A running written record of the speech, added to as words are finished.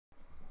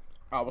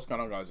What's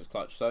going on, guys? It's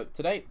Clutch. So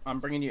today I'm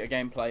bringing you a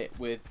gameplay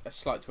with a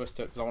slight twist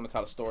to it because I want to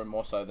tell a story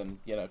more so than,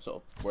 you know,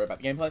 sort of worry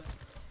about the gameplay.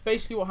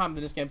 Basically what happened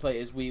in this gameplay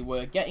is we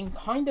were getting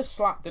kind of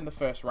slapped in the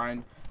first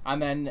round,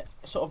 and then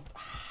sort of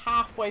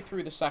halfway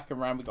through the second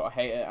round we got a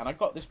hater, and I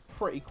got this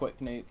pretty quick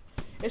nuke.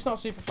 It's not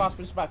super fast,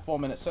 but it's about 4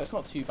 minutes, so it's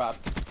not too bad.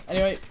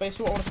 Anyway,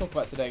 basically what I want to talk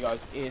about today,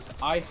 guys, is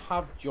I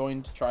have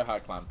joined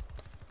Tryhard Clan.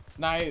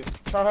 Now,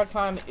 Tryhard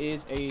Clan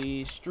is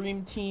a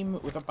stream team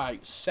with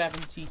about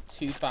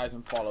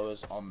 72,000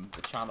 followers on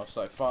the channel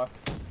so far.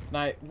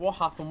 Now, what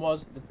happened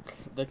was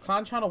the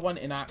clan channel went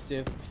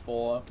inactive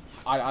for,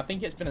 I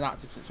think it's been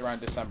inactive since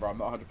around December, I'm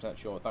not 100%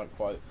 sure, don't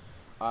quote,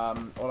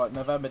 or like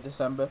November,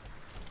 December,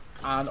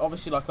 and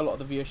obviously like a lot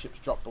of the viewership's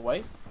dropped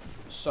away,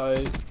 so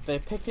they're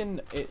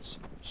picking, it's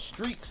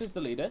Streaks is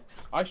the leader,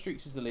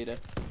 iStreaks is the leader,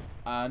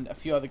 and a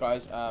few other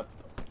guys,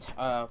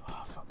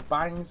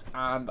 Bangs,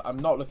 and I'm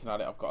not looking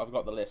at it. I've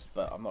got the list,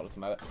 but I'm not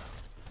looking at it.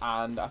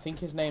 And I think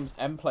his name's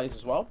Plays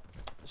as well.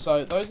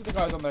 So those are the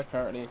guys on there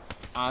currently,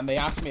 and they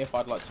asked me if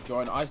I'd like to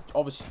join. I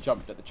obviously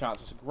jumped at the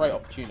chance. It's a great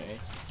opportunity,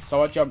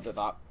 so I jumped at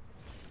that.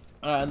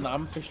 And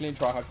I'm officially in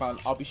Tryhard Clan.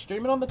 I'll be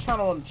streaming on the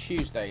channel on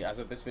Tuesday as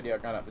of this video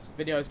going up. This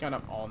video is going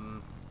up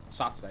on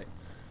Saturday.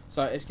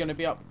 So it's going to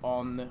be up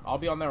on, I'll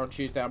be on there on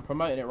Tuesday. I'm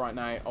promoting it right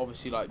now,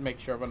 obviously, like, making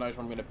sure everyone knows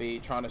where I'm going to be,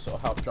 trying to sort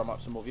of help drum up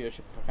some more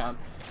viewership if I can.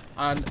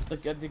 And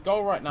the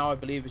goal right now, I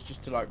believe, is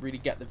just to, like, really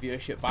get the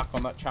viewership back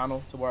on that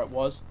channel to where it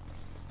was.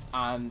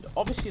 And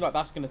obviously, like,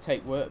 that's going to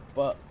take work,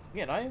 but,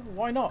 you know,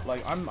 why not?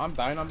 Like, I'm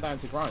down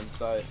to grind.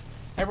 So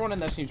everyone in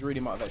there seems really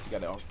motivated to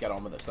get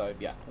on with it. So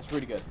yeah, it's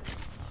really good.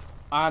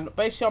 And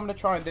basically, I'm going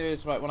to try and do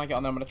is, like, when I get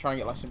on there, I'm going to try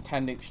and get, like, some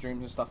 10 nuke streams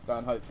and stuff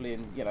going, hopefully,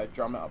 and, you know,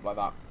 drum it up like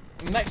that.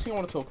 The next thing I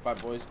want to talk about,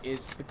 boys,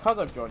 is because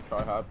I've joined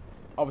Tryhard,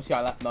 obviously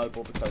I left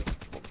Noble because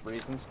of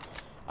reasons,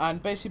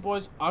 and basically,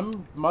 boys,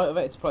 I'm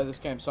motivated to play this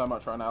game so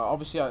much right now.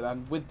 Obviously,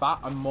 and with that,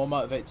 I'm more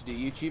motivated to do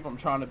YouTube. I'm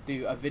trying to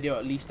do a video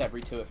at least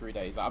every 2 or 3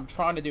 days. I'm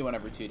trying to do one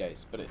every 2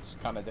 days, but it's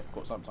kind of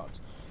difficult sometimes.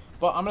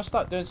 But I'm going to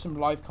start doing some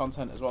live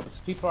content as well,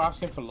 because people are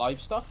asking for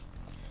live stuff.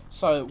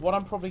 So what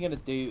I'm probably going to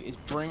do is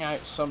bring out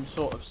some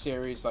sort of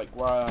series, like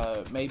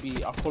where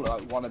maybe I'll call it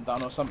like one and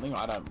done or something.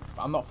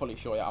 I'm not fully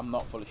sure yet. I'm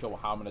not fully sure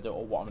how I'm going to do it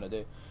or what I'm going to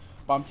do.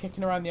 But I'm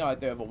kicking around the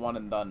idea of a one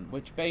and done,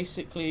 which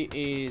basically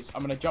is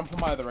I'm going to jump on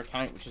my other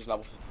account, which is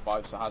level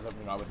 55, so it has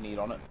everything I would need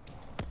on it.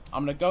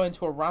 I'm going to go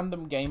into a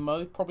random game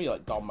mode, probably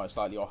like Dom most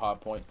likely or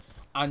Hardpoint,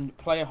 and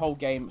play a whole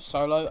game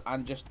solo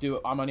and just do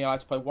it. I'm only allowed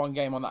to play one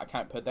game on that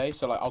account per day.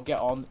 So like I'll get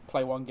on,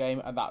 play one game,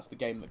 and that's the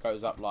game that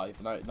goes up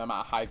live, no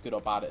matter how good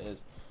or bad it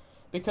is.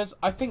 Because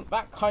I think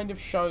that kind of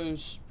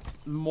shows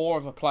more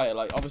of a player.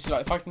 Like, obviously,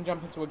 like, if I can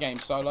jump into a game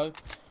solo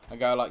and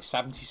go, like,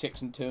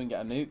 76-2 and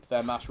get a nuke,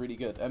 then that's really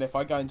good. And if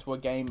I go into a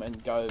game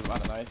and go, I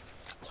don't know,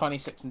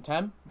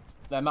 26-10,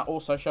 then that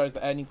also shows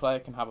that any player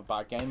can have a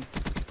bad game.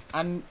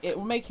 And it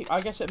will make it,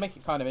 I guess it'll make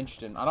it kind of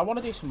interesting. And I want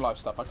to do some live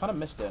stuff. I kind of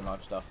miss doing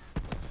live stuff.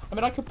 I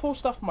mean, I could pull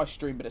stuff from my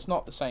stream, but it's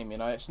not the same, you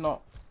know? It's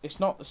not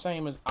the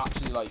same as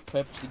actually, like,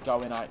 purposely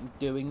going out and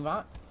doing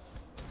that.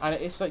 And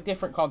it's like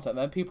different content.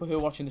 Then people who are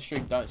watching the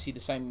stream don't see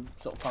the same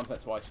sort of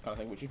content twice, kind of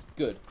thing, which is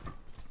good,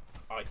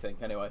 I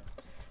think, anyway.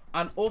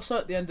 And also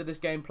at the end of this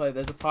gameplay,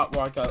 there's a part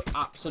where I go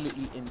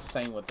absolutely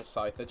insane with the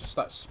scythe. They just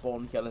start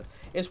spawn killing.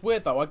 It's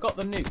weird though. I got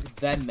the nuke,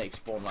 then they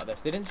spawn like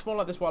this. They didn't spawn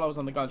like this while I was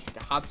on the gun streak.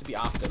 It had to be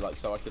after, like,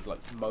 so I could like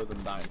mow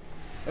them down.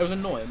 It was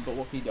annoying, but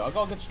what can you do? I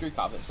got a good streak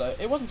out of it, so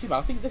it wasn't too bad.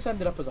 I think this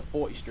ended up as a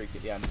 40 streak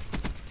at the end.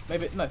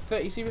 Maybe no,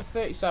 30. It's either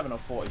 37 or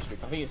 40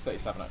 streak. I think it's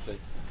 37 actually.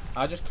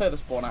 I just clear the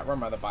spawn out,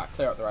 run around the back,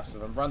 clear out the rest of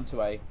them, run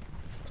to A,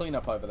 clean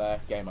up over there,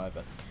 game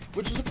over.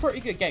 Which is a pretty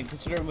good game,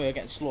 considering we were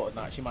getting slaughtered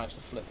and I actually managed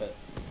to flip it.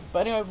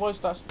 But anyway, boys,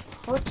 that's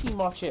pretty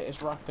much it.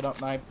 It's wrapping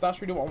up now.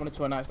 That's really what I wanted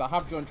to announce. I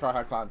have joined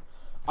Tryhard Clan.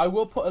 I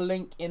will put a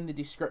link in the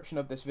description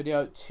of this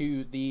video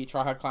to the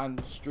Tryhard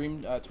Clan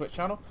stream Twitch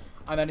channel.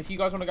 And then if you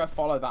guys want to go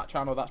follow that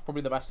channel, that's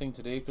probably the best thing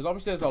to do. Because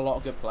obviously there's a lot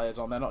of good players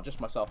on there, not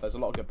just myself. There's a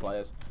lot of good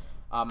players.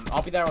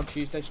 I'll be there on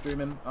Tuesday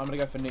streaming. I'm going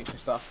to go for nukes and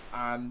stuff.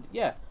 And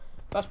yeah.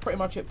 That's pretty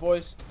much it,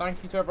 boys.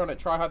 Thank you to everyone at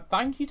Tryhard.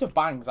 Thank you to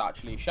Bangs,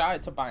 actually. Shout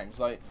out to Bangs.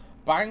 Like,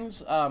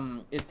 Bangs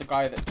is the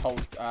guy that told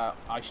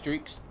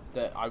iStreaks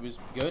that I was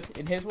good,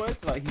 in his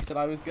words. Like, he said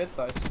I was good,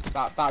 so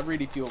that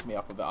really fueled me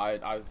up a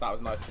bit. That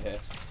was nice to hear.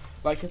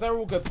 Like, because they're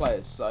all good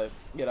players, so,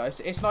 you know,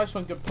 it's nice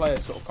when good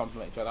players sort of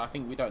compliment each other. I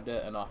think we don't do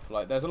it enough.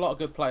 Like, there's a lot of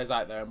good players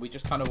out there, and we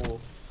just kind of all,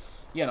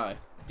 you know,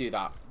 do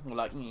that. We're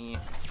like,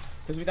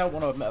 because we don't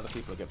want to admit other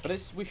people are good.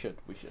 But we should.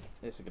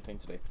 It's a good thing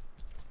to do.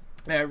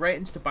 Yeah,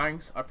 ratings to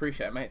Bangs, I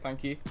appreciate it, mate,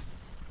 thank you.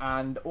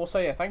 And also,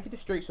 yeah, thank you to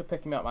Streaks for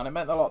picking me up, man. It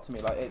meant a lot to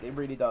me, like, it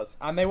really does.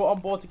 And they were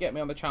on board to get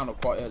me on the channel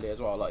quite early as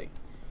well, like,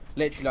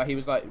 literally, like, he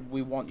was like,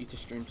 we want you to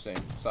stream soon.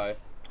 So,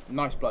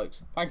 nice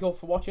blokes. Thank you all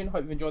for watching,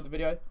 hope you've enjoyed the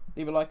video.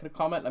 Leave a like and a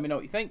comment, let me know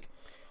what you think.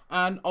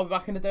 And I'll be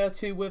back in a day or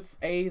two with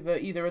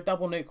either a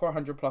double nuke or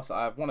 100 plus.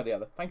 I have one or the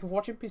other. Thank you for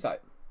watching, peace out.